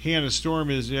 Hannah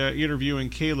Storm is interviewing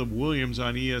Caleb Williams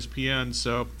on ESPN.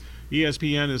 So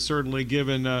ESPN has certainly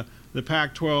given the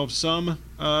Pac-12 some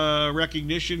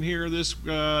recognition here this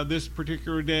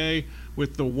particular day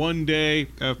with the one day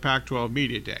of Pac-12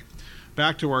 Media Day.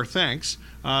 Back to our thanks.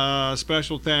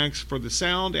 Special thanks for the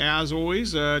sound, as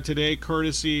always, today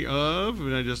courtesy of,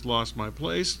 and I just lost my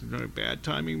place, bad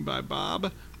timing by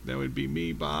Bob. That would be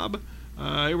me, Bob.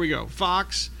 Here we go.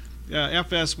 Fox,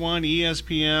 FS1,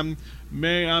 ESPN,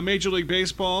 Major League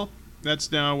Baseball.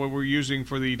 That's now what we're using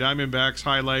for the Diamondbacks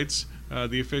highlights,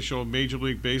 the official Major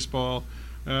League Baseball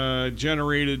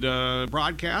generated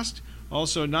broadcast.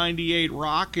 Also 98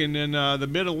 Rock, and then the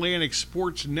Mid-Atlantic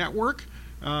Sports Network.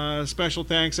 Special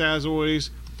thanks, as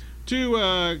always,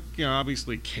 to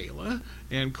obviously Kayla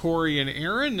and Corey and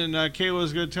Aaron. And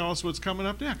Kayla's going to tell us what's coming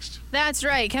up next. That's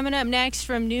right. Coming up next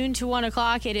from noon to 1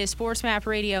 o'clock, it is Sports Map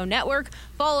Radio Network,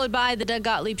 followed by the Doug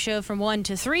Gottlieb Show from 1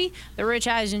 to 3, the Rich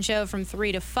Eisen Show from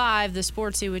 3 to 5, the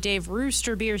Sports Zoo with Dave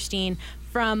Rooster Bierstein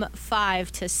from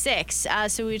 5 to 6.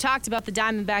 So we talked about the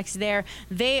Diamondbacks there.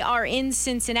 They are in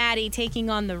Cincinnati taking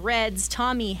on the Reds.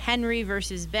 Tommy Henry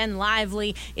versus Ben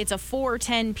Lively. It's a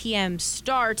 4:10 p.m.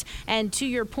 start. And to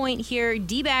your point here,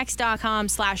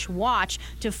 dbacks.com/watch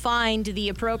to find the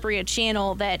appropriate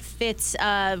channel that fits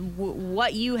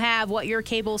what you have, what your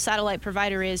cable satellite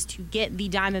provider is to get the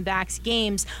Diamondbacks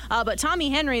games. But Tommy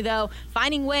Henry, though,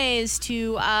 finding ways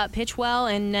to pitch well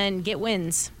and get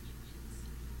wins.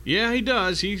 Yeah, he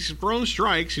does. He's thrown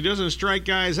strikes. He doesn't strike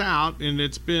guys out, and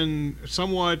it's been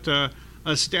somewhat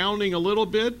astounding a little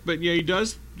bit. But yeah, he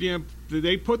does.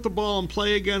 They put the ball in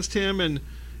play against him, and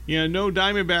no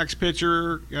Diamondbacks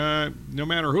pitcher, no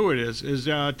matter who it is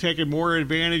taking more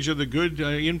advantage of the good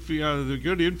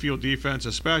infield defense,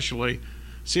 especially.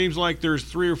 Seems like there's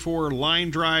 3 or 4 line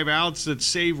drive outs that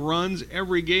save runs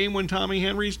every game when Tommy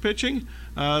Henry's pitching.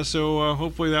 So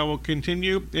hopefully that will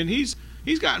continue, and he's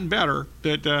gotten better.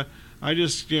 That I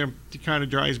just it kind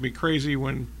of drives me crazy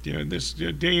when this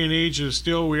day and age is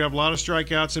still we have a lot of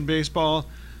strikeouts in baseball,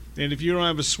 and if you don't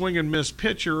have a swing and miss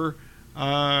pitcher,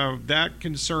 that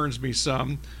concerns me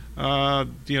some. The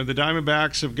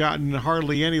Diamondbacks have gotten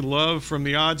hardly any love from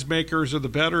the odds makers or the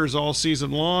bettors all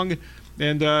season long,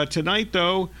 and tonight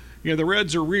though, the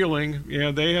Reds are reeling.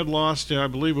 They had lost, I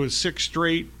believe it was 6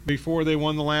 straight before they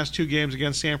won the last 2 games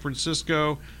against San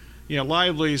Francisco.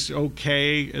 Lively's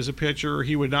okay as a pitcher.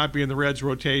 He would not be in the Reds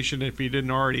rotation if he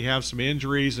didn't already have some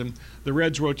injuries, and the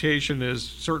Reds rotation is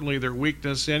certainly their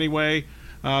weakness anyway.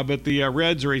 But the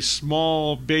Reds are a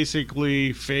small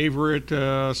favorite.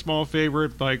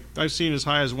 Like I've seen as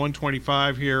high as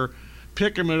 125 here.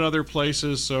 Pick them at other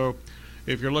places. So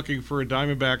if you're looking for a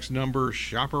Diamondbacks number,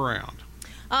 shop around.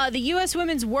 The U.S.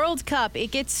 Women's World Cup,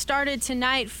 it gets started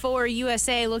tonight for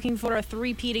USA, looking for a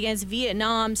three-peat against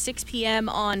Vietnam, 6 p.m.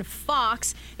 on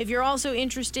Fox. If you're also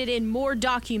interested in more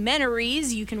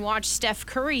documentaries, you can watch Steph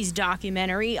Curry's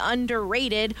documentary,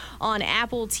 Underrated, on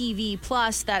Apple TV+.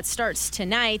 That starts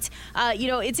tonight.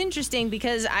 It's interesting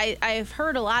because I've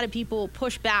heard a lot of people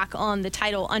push back on the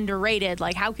title Underrated.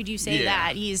 Like, how could you say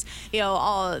that? He's,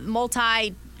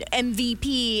 multi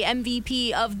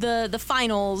MVP of the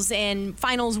finals and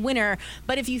finals winner.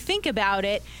 But if you think about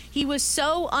it, he was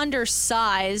so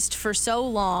undersized for so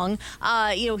long.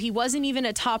 He wasn't even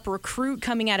a top recruit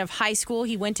coming out of high school.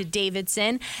 He went to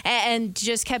Davidson and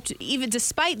just kept, even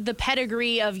despite the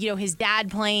pedigree of, his dad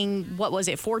playing,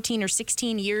 14 or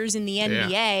 16 years in the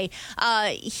NBA,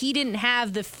 he didn't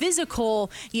have the physical,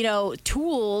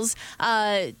 tools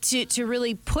to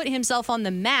really put himself on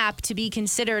the map to be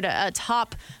considered a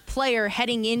top player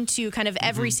heading into kind of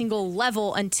every single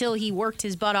level until he worked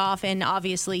his butt off, and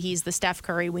obviously he's the Steph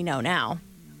Curry we know now.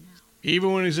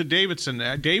 Even when he's at Davidson.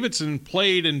 Davidson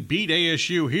played and beat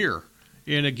ASU here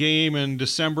in a game in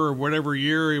December of whatever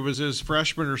year. It was his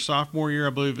freshman or sophomore year. I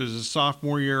believe it was his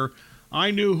sophomore year.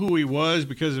 I knew who he was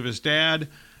because of his dad.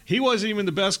 He wasn't even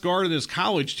the best guard in his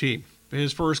college team.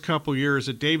 His first couple years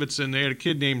at Davidson, they had a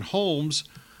kid named Holmes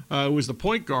who was the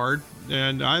point guard,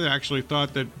 and I actually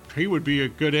thought that he would be a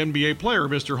good NBA player,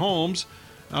 Mr. Holmes.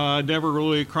 Never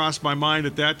really crossed my mind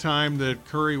at that time that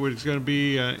Curry was going to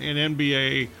be an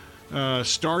NBA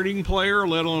starting player,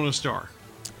 let alone a star.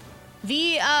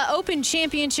 The Open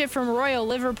Championship from Royal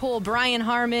Liverpool, Brian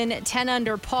Harman, 10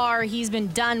 under par. He's been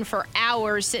done for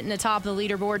hours sitting atop the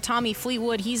leaderboard. Tommy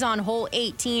Fleetwood, he's on hole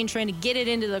 18, trying to get it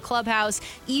into the clubhouse.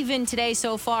 Even today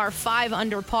so far, 5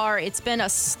 under par. It's been a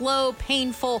slow,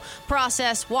 painful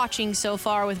process watching so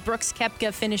far, with Brooks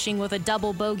Koepka finishing with a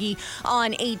double bogey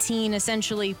on 18,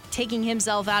 essentially taking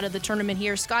himself out of the tournament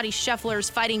here. Scotty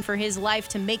Scheffler's fighting for his life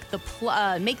to make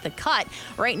the cut.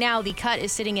 Right now, the cut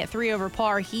is sitting at 3 over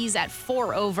par. He's at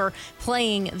 4 over,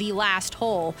 playing the last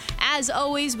hole. As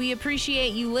always, we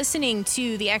appreciate you listening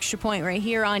to the Extra Point right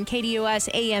here on KDUS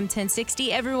AM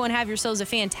 1060. Everyone have yourselves a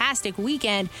fantastic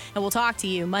weekend, and we'll talk to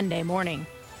you Monday morning.